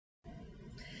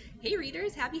Hey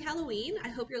readers, happy Halloween. I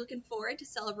hope you're looking forward to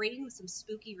celebrating with some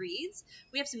spooky reads.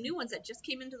 We have some new ones that just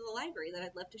came into the library that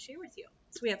I'd love to share with you.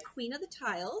 So we have Queen of the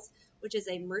Tiles, which is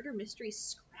a murder mystery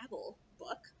Scrabble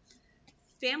book.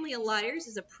 Family of Liars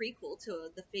is a prequel to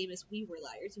the famous We Were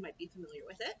Liars. You might be familiar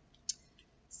with it.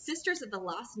 Sisters of the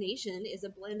Lost Nation is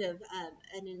a blend of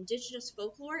an indigenous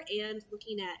folklore and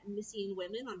looking at missing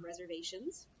women on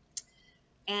reservations.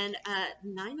 And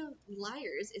Nine of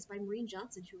Liars is by Maureen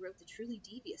Johnson, who wrote the Truly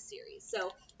Devious series.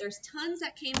 So there's tons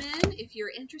that came in. If you're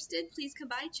interested, please come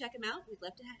by, check them out. We'd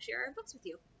love to share our books with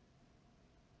you.